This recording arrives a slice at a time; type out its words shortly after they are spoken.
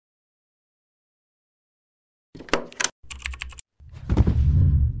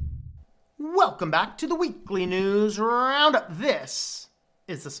Welcome back to the weekly news roundup. This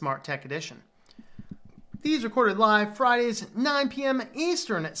is the Smart Tech Edition. These recorded live Fridays, 9 p.m.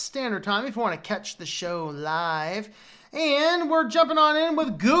 Eastern Standard Time if you want to catch the show live. And we're jumping on in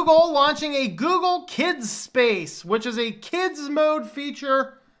with Google launching a Google Kids Space, which is a kids mode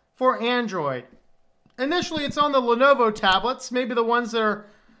feature for Android. Initially, it's on the Lenovo tablets, maybe the ones that are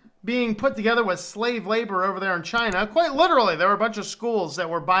being put together with slave labor over there in China. Quite literally, there were a bunch of schools that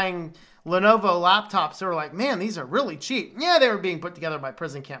were buying Lenovo laptops. They were like, man, these are really cheap. Yeah, they were being put together by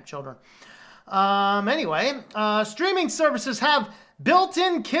prison camp children. Anyway, streaming services have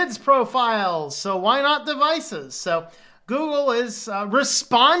built-in kids profiles, so why not devices? So Google is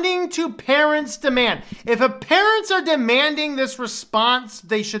responding to parents' demand. If parents are demanding this response,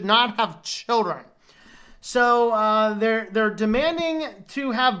 they should not have children. So they're demanding to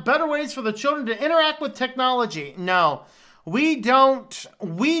have better ways for the children to interact with technology. No, we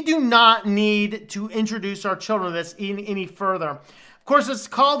do not need to introduce our children to this any further. Of course, it's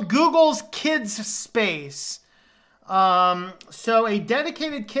called Google's Kids Space. So a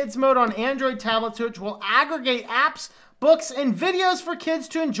dedicated kids mode on Android tablets, which will aggregate apps, books, and videos for kids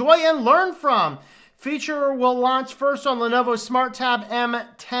to enjoy and learn from. Feature will launch first on Lenovo Smart Tab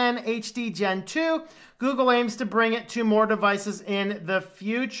M10 HD Gen 2. Google aims to bring it to more devices in the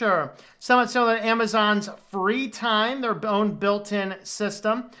future. Somewhat similar to Amazon's Free Time, their own built-in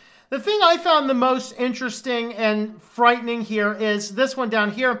system. The thing I found the most interesting and frightening here is this one down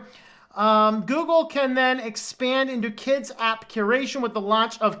here. Google can then expand into Kids app curation with the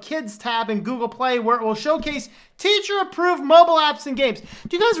launch of Kids tab in Google Play, where it will showcase teacher-approved mobile apps and games.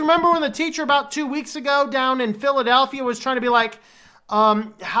 Do you guys remember when the teacher about 2 weeks ago down in Philadelphia was trying to be like,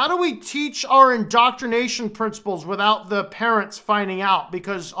 how do we teach our indoctrination principles without the parents finding out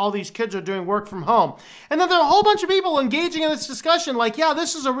because all these kids are doing work from home? And then there are a whole bunch of people engaging in this discussion like, yeah,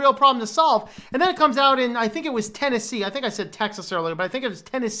 this is a real problem to solve. And then it comes out in, I think it was Tennessee. I think I said Texas earlier, but I think it was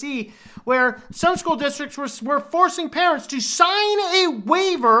Tennessee, where some school districts were forcing parents to sign a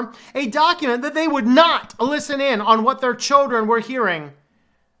waiver, a document that they would not listen in on what their children were hearing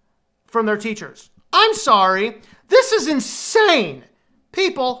from their teachers. I'm sorry. This is insane.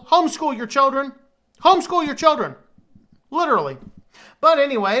 People, homeschool your children. Homeschool your children. Literally. But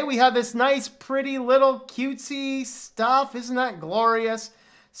anyway, we have this nice, pretty little cutesy stuff. Isn't that glorious?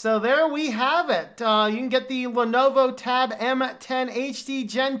 So there we have it. You can get the Lenovo Tab M10 HD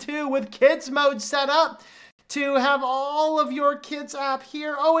Gen 2 with kids mode set up to have all of your kids app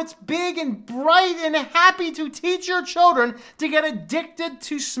here. Oh, it's big and bright and happy to teach your children to get addicted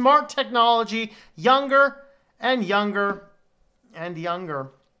to smart technology younger and younger and younger.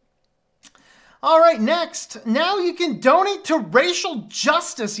 All right, next. Now you can donate to racial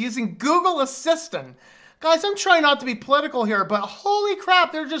justice using Google Assistant. Guys, I'm trying not to be political here, but holy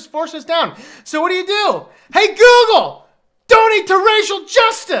crap, they're just forcing us down. So what do? Hey, Google, donate to racial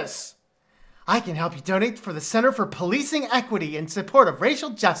justice. I can help you donate for the Center for Policing Equity in support of racial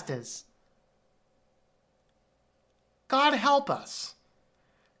justice. God help us.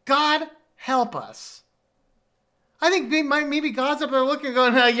 God help us. I think maybe God's up there looking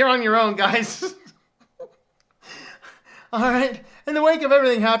going, you're on your own, guys. All right. In the wake of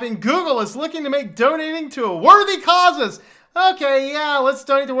everything happening, Google is looking to make donating to worthy causes. Okay, yeah, let's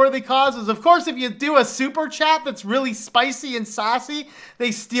donate to worthy causes. Of course, if you do a super chat that's really spicy and sassy,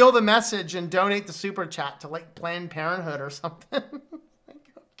 they steal the message and donate the super chat to like Planned Parenthood or something.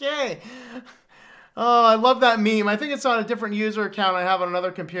 Okay. Oh, I love that meme. I think it's on a different user account I have on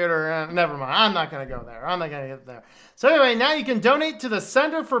another computer. Never mind. I'm not going to go there. I'm not going to get there. So anyway, now you can donate to the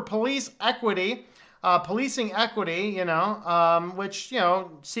Center for Police Equity, Policing Equity, which,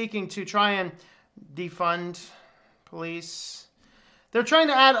 seeking to try and defund police. They're trying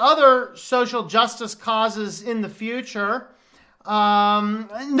to add other social justice causes in the future.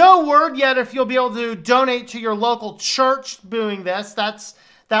 No word yet if you'll be able to donate to your local church doing this.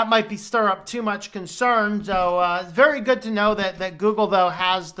 That might stir up too much concern. So it's very good to know that Google, though,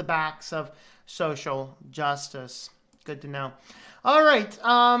 has the backs of social justice. Good to know. All right.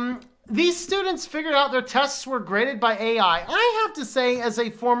 These students figured out their tests were graded by AI. I have to say, as a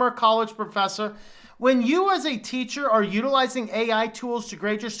former college professor, when you as a teacher are utilizing AI tools to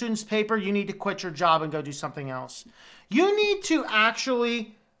grade your students' paper, you need to quit your job and go do something else. You need to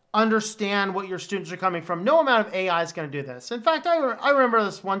actually understand what your students are coming from. No amount of AI is going to do this. In fact, I remember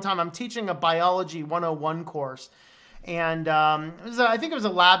this one time. I'm teaching a Biology 101 course, and I think it was a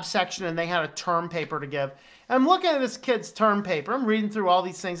lab section, and they had a term paper to give. And I'm looking at this kid's term paper. I'm reading through all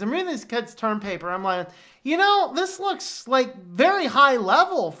these things. I'm reading this kid's term paper. I'm like, this looks like very high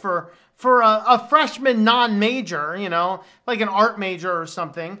level for a freshman non-major, like an art major or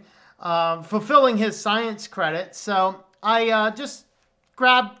something. fulfilling his science credit. So I just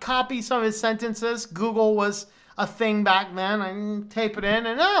copied some of his sentences. Google was a thing back then. I tape it in,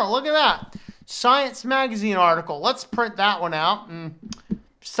 and oh, look at that. Science Magazine article. Let's print that one out. And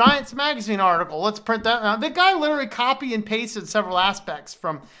Science Magazine article. Let's print that out. The guy literally copied and pasted several aspects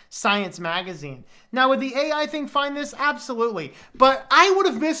from Science Magazine. Now, would the AI thing find this? Absolutely. But I would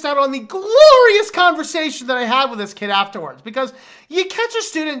have missed out on the glorious conversation that I had with this kid afterwards. Because you catch a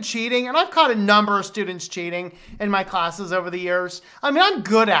student cheating, and I've caught a number of students cheating in my classes over the years. I mean, I'm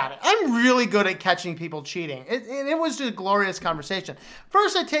good at it. I'm really good at catching people cheating. It was just a glorious conversation.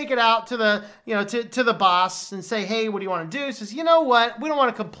 First, I take it out to the, to the boss and say, hey, what do you want to do? He says, you know what? We don't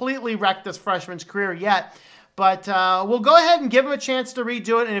want to completely wreck this freshman's career yet. But we'll go ahead and give him a chance to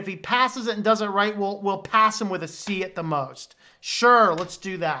redo it. And if he passes it and does it right, we'll pass him with a C at the most. Sure, let's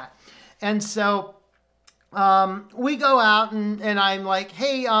do that. And so we go out and I'm like,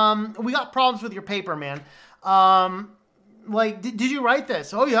 hey, we got problems with your paper, man. Like, did you write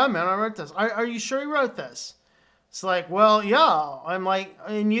this? Oh, yeah, man, I wrote this. Are you sure you wrote this? It's like, well, yeah. I'm like,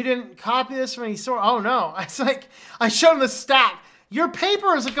 and you didn't copy this from any source? Oh, no. It's like, I showed him the stack. Your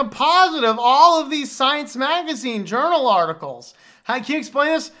paper is a composite of all of these Science Magazine journal articles. How can you explain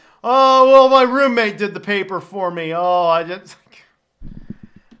this? Oh, well, my roommate did the paper for me. Oh,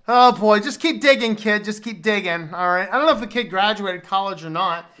 boy, just keep digging, kid. Just keep digging, all right? I don't know if the kid graduated college or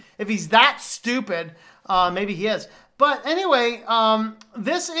not. If he's that stupid, maybe he is. But anyway,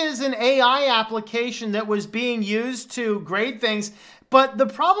 this is an AI application that was being used to grade things. But the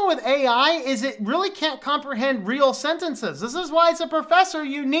problem with AI is it really can't comprehend real sentences. This is why as a professor,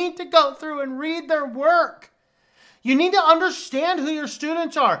 you need to go through and read their work. You need to understand who your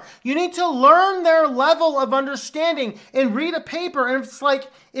students are. You need to learn their level of understanding and read a paper. And it's like,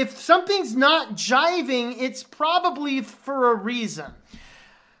 if something's not jiving, it's probably for a reason.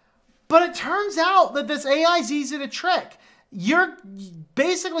 But it turns out that this AI is easy to trick. You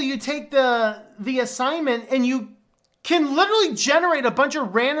take the assignment and you can literally generate a bunch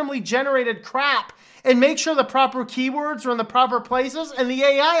of randomly generated crap and make sure the proper keywords are in the proper places, and the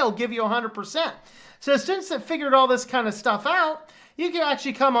AI will give you 100%. So students that figured all this kind of stuff out, you can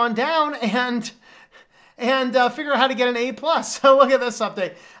actually come on down and figure out how to get an A+. So look at this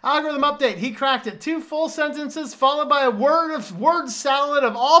update. Algorithm update. He cracked it. 2 full sentences followed by a word salad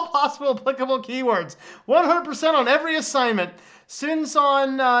of all possible applicable keywords. 100% on every assignment. Students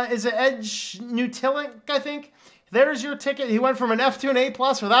on, is it Edge Nutilic, I think? There's your ticket. He went from an F to an A+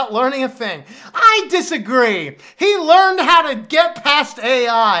 without learning a thing. I disagree. He learned how to get past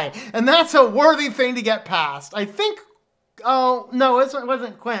AI, and that's a worthy thing to get past. I think, oh, no, it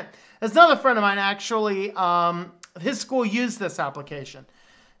wasn't Quint. It's another friend of mine, actually. His school used this application.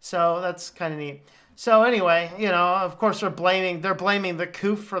 So that's kind of neat. So anyway, of course they're blaming the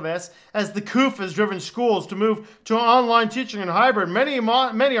COOF for this, as the COOF has driven schools to move to online teaching and hybrid. Many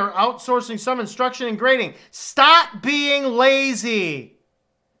are outsourcing some instruction and grading. Stop being lazy.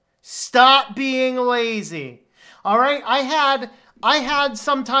 Stop being lazy. All right, I had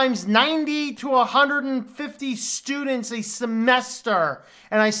sometimes 90 to 150 students a semester,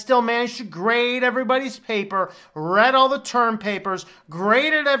 and I still managed to grade everybody's paper, read all the term papers,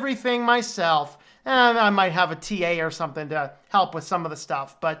 graded everything myself. And I might have a TA or something to help with some of the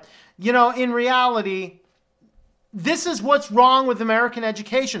stuff. But, in reality, this is what's wrong with American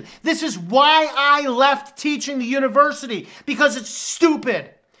education. This is why I left teaching the university, because it's stupid.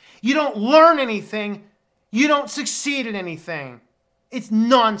 You don't learn anything. You don't succeed at anything. It's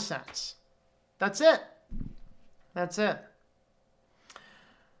nonsense. That's it. That's it.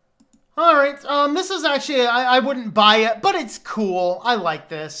 All right, this is actually, I wouldn't buy it, but it's cool. I like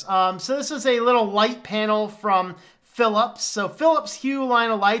this. So this is a little light panel from Philips. So Philips Hue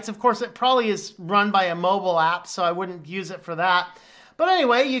line of lights. Of course, it probably is run by a mobile app, so I wouldn't use it for that. But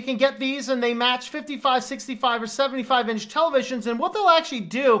anyway, you can get these, and they match 55, 65, or 75-inch televisions. And what they'll actually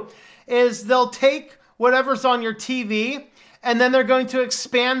do is they'll take whatever's on your TV, and then they're going to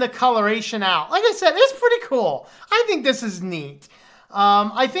expand the coloration out. Like I said, it's pretty cool. I think this is neat.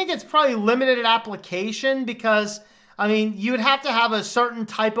 I think it's probably limited application because, you'd have to have a certain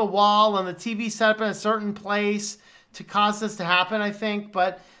type of wall and the TV set up in a certain place to cause this to happen, I think.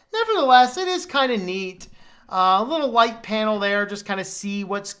 But nevertheless, it is kind of neat. A little light panel there, just kind of see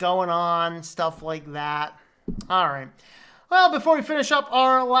what's going on, stuff like that. All right. Well, before we finish up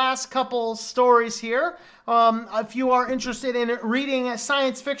our last couple stories here, if you are interested in reading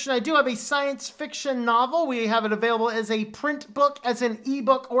science fiction, I do have a science fiction novel. We have it available as a print book, as an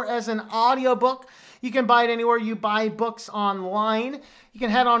ebook, or as an audiobook. You can buy it anywhere you buy books online. You can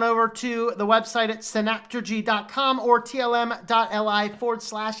head on over to the website at synaptergy.com or tlm.li/s.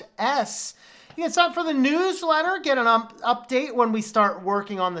 You can sign up for the newsletter, get an update when we start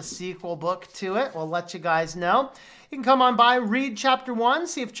working on the sequel book to it. We'll let you guys know. You can come on by, read Chapter 1,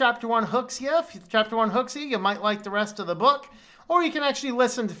 see if Chapter 1 hooks you. If Chapter 1 hooks you, you might like the rest of the book. Or you can actually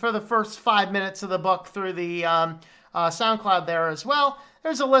listen for the first 5 minutes of the book through the SoundCloud there as well.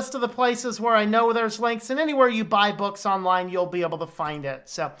 There's a list of the places where I know there's links, and anywhere you buy books online, you'll be able to find it.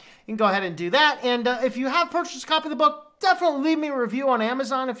 So you can go ahead and do that. And if you have purchased a copy of the book, definitely leave me a review on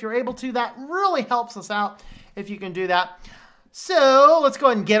Amazon if you're able to. That really helps us out if you can do that. So let's go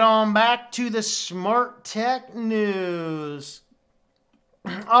ahead and get on back to the smart tech news.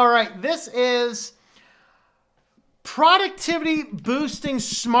 All right, this is productivity boosting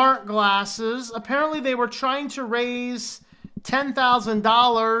smart glasses. Apparently they were trying to raise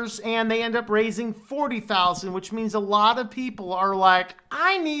 $10,000 and they end up raising $40,000, which means a lot of people are like,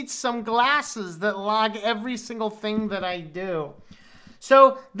 I need some glasses that log every single thing that I do.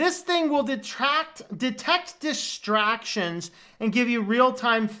 So this thing will detect distractions and give you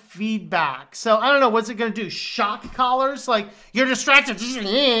real-time feedback. So I don't know, what's it going to do? Shock collars? Like, you're distracted.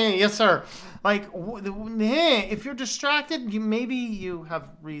 Yes, sir. Like, if you're distracted, maybe you have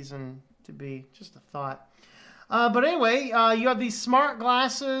reason to be. Just a thought. But anyway, you have these smart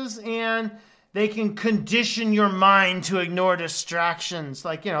glasses, and they can condition your mind to ignore distractions.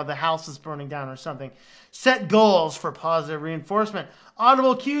 Like, you know, the house is burning down or something. Set goals for positive reinforcement.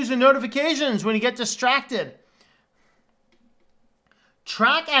 Audible cues and notifications when you get distracted.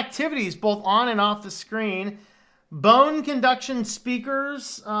 Track activities both on and off the screen. Bone conduction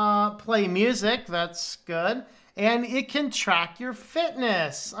speakers play music. That's good. And it can track your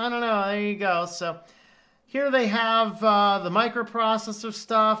fitness. I don't know. There you go. So here they have the microprocessor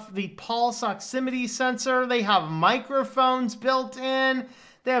stuff, the pulse oximetry sensor. They have microphones built in.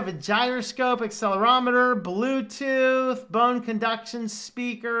 They have a gyroscope, accelerometer, Bluetooth, bone conduction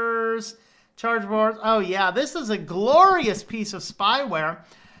speakers, charge boards. Oh, yeah, this is a glorious piece of spyware.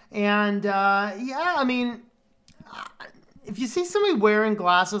 And, yeah, I mean, if you see somebody wearing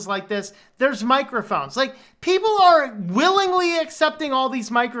glasses like this, there's microphones. Like, people are willingly accepting all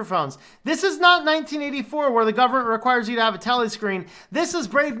these microphones. This is not 1984 where the government requires you to have a telescreen. This is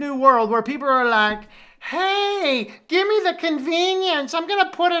Brave New World where people are like, hey, give me the convenience. I'm going to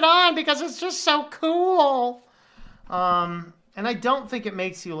put it on because it's just so cool. And I don't think it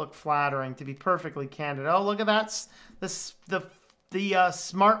makes you look flattering, to be perfectly candid. Oh, look at that. The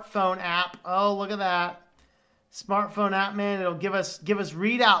smartphone app. Oh, look at that. Smartphone app, man. It'll give us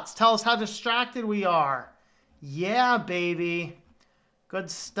readouts. Tell us how distracted we are. Yeah, baby. Good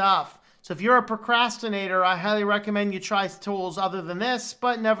stuff. So if you're a procrastinator, I highly recommend you try tools other than this,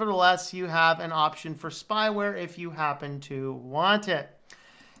 but nevertheless, you have an option for spyware if you happen to want it.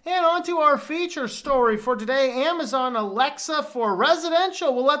 And on to our feature story for today. Amazon Alexa for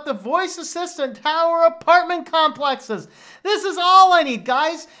Residential will let the voice assistant tower apartment complexes. This is all I need,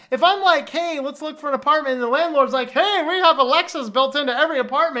 guys. If I'm like, hey, let's look for an apartment, and the landlord's like, hey, we have Alexas built into every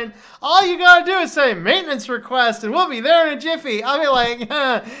apartment, all you gotta do is say maintenance request, and we'll be there in a jiffy. I'll be like,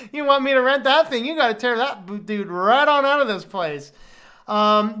 you want me to rent that thing? You gotta tear that dude right on out of this place.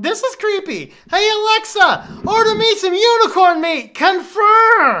 This is creepy. Hey, Alexa, order me some unicorn meat.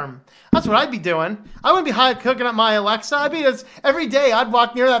 Confirm. That's what I'd be doing. I wouldn't be cooking up my Alexa. I'd be just, every day I'd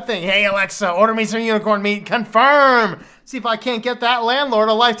walk near that thing. Hey, Alexa, order me some unicorn meat. Confirm. See if I can't get that landlord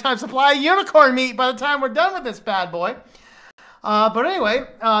a lifetime supply of unicorn meat by the time we're done with this bad boy. But anyway,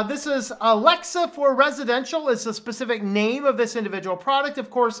 this is Alexa for Residential. It's the specific name of this individual product. Of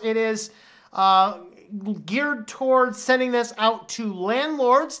course, it is geared towards sending this out to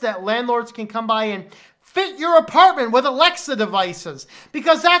landlords, that landlords can come by and fit your apartment with Alexa devices,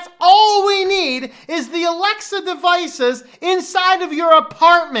 because that's all we need is the Alexa devices inside of your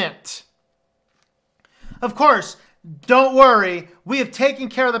apartment. Of course, don't worry, we have taken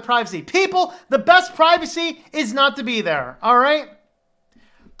care of the privacy. People, the best privacy is not to be there, all right?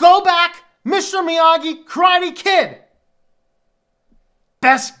 Go back, Mr. Miyagi, Karate Kid.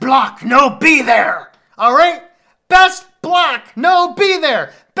 Best block, no be there. All right? Best block, no be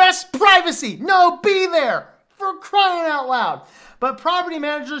there. Best privacy, no be there. For crying out loud. But property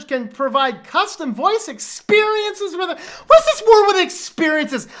managers can provide custom voice experiences with it. What's this word with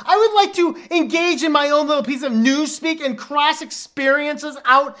experiences? I would like to engage in my own little piece of newspeak and cross experiences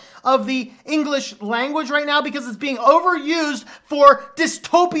out of the English language right now because it's being overused for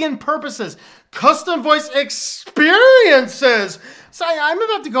dystopian purposes. Custom voice experiences. So I'm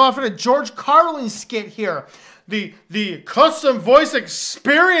about to go off in a George Carlin skit here. the custom voice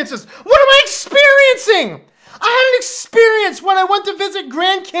experiences. What am I experiencing? I had an experience when I went to visit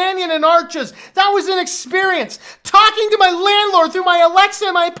Grand Canyon and Arches. That was an experience. Talking to my landlord through my Alexa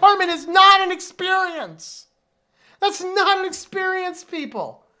in my apartment is not an experience. That's not an experience,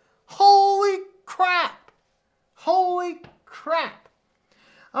 people. Holy crap. Holy crap.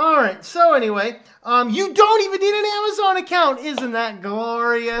 All right, so anyway, you don't even need an Amazon account. Isn't that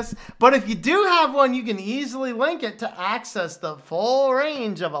glorious? But if you do have one, you can easily link it to access the full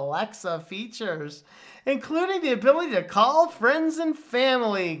range of Alexa features, including the ability to call friends and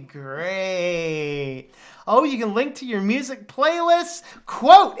family. Great. Oh, you can link to your music playlists,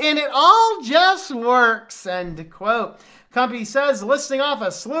 quote, and it all just works, end quote. Company says, listing off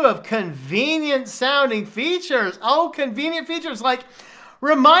a slew of convenient sounding features. Oh, convenient features like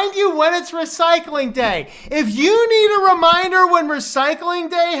remind you when it's recycling day. If you need a reminder when recycling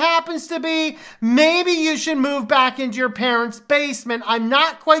day happens to be, maybe you should move back into your parents' basement. I'm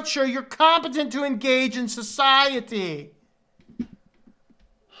not quite sure you're competent to engage in society.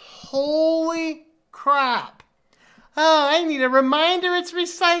 Holy crap. Oh, I need a reminder it's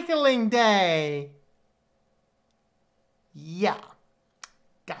recycling day. Yeah,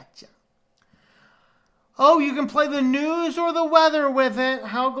 gotcha. Oh, you can play the news or the weather with it.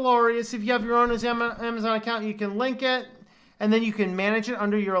 How glorious. If you have your own Amazon account, you can link it, and then you can manage it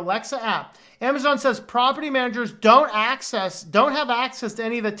under your Alexa app. Amazon says property managers don't have access to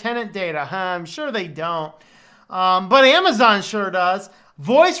any of the tenant data. I'm sure they don't, but Amazon sure does.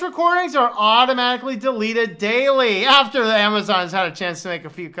 Voice recordings are automatically deleted daily after the Amazon's had a chance to make a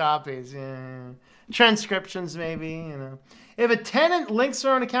few copies. Yeah. Transcriptions, maybe, you know. If a tenant links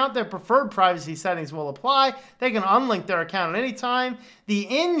their own account, their preferred privacy settings will apply. They can unlink their account at any time. The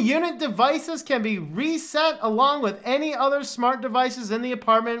in-unit devices can be reset along with any other smart devices in the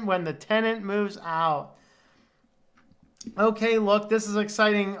apartment when the tenant moves out. Okay, look, this is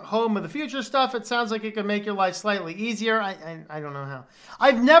exciting home of the future stuff. It sounds like it could make your life slightly easier. I don't know how.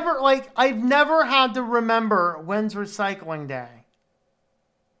 I've never had to remember when's recycling day.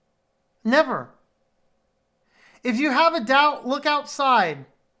 Never. If you have a doubt, look outside.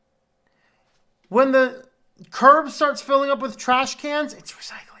 When the curb starts filling up with trash cans, it's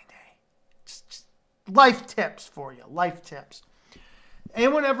recycling day. Just life tips for you. Life tips.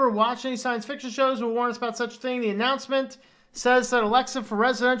 Anyone ever watch any science fiction shows or warn us about such a thing? The announcement says that Alexa for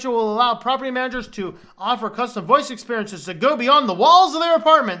Residential will allow property managers to offer custom voice experiences that go beyond the walls of their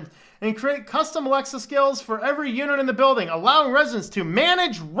apartment and create custom Alexa skills for every unit in the building, allowing residents to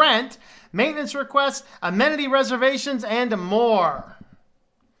manage rent, maintenance requests, amenity reservations, and more.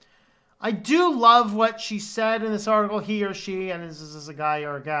 I do love what she said in this article, he or she, and this is a guy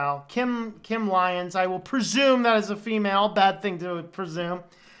or a gal, Kim Lyons. I will presume that is a female, bad thing to presume.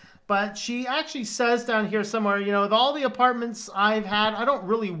 But she actually says down here somewhere, you know, with all the apartments I've had, I don't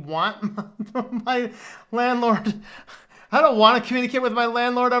really want my landlord. I don't want to communicate with my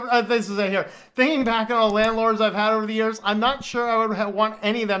landlord. This is it here. Thinking back on all the landlords I've had over the years, I'm not sure I would want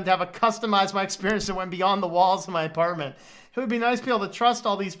any of them to have a customized my experience that went beyond the walls of my apartment. It would be nice to be able to trust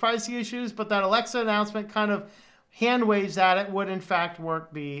all these privacy issues, but that Alexa announcement kind of hand waves at it would in fact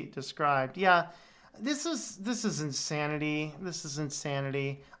be described. Yeah, this is insanity. This is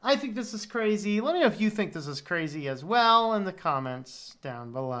insanity. I think this is crazy. Let me know if you think this is crazy as well in the comments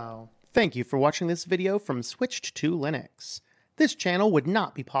down below. Thank you for watching this video from Switched to Linux. This channel would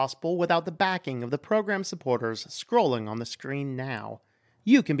not be possible without the backing of the program supporters scrolling on the screen now.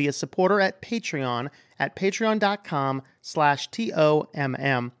 You can be a supporter at Patreon at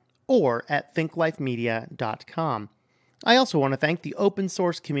patreon.com/TOMM or at thinklifemedia.com. I also want to thank the open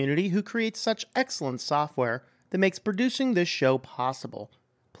source community who creates such excellent software that makes producing this show possible.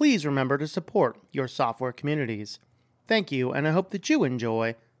 Please remember to support your software communities. Thank you, and I hope that you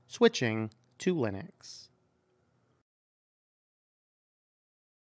enjoy switching to Linux.